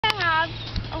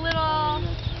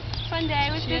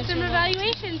Monday with some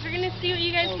evaluations. We're going to see what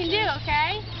you guys can do,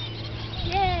 okay?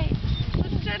 Yay!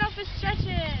 Let's start off with stretches.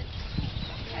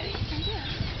 How do you can do?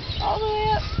 All the way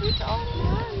up. Reach all the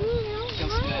way up.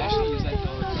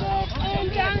 And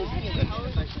down and touch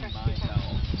it.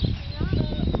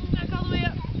 Back all the way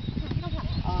up.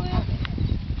 All the way up.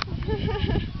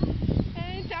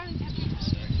 And down and touch it.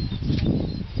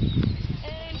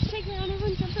 And shake around,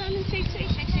 everyone. Jump around and shake,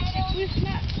 shake, shake, shake, shake. Loosen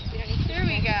up. There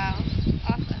we go.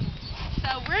 Awesome. So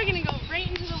we're going to go right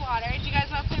into the water. Do you guys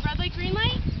want to play red light, green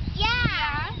light?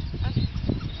 Yeah. Okay.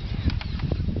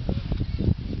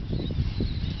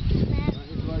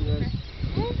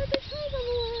 Oh, put the toes on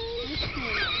the line.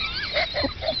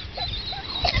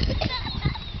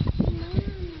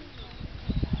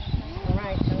 All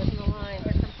right, toes on the line.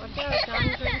 Watch out,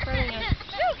 John's right in front of you.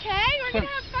 Okay, we're going to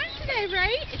have fun today,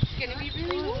 right? It's going to be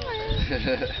really warm.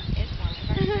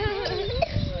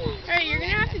 Alright, you're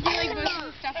going to have to do like bushes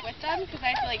and stuff with them because I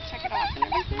have to like check it off and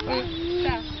everything.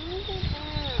 So.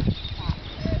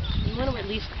 You want to at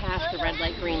least pass the red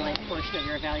light, green light portion of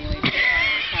your evaluation.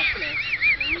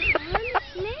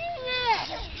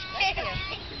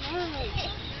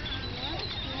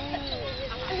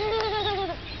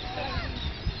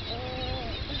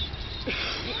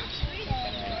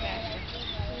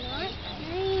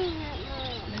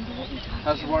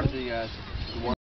 How's the water to you guys?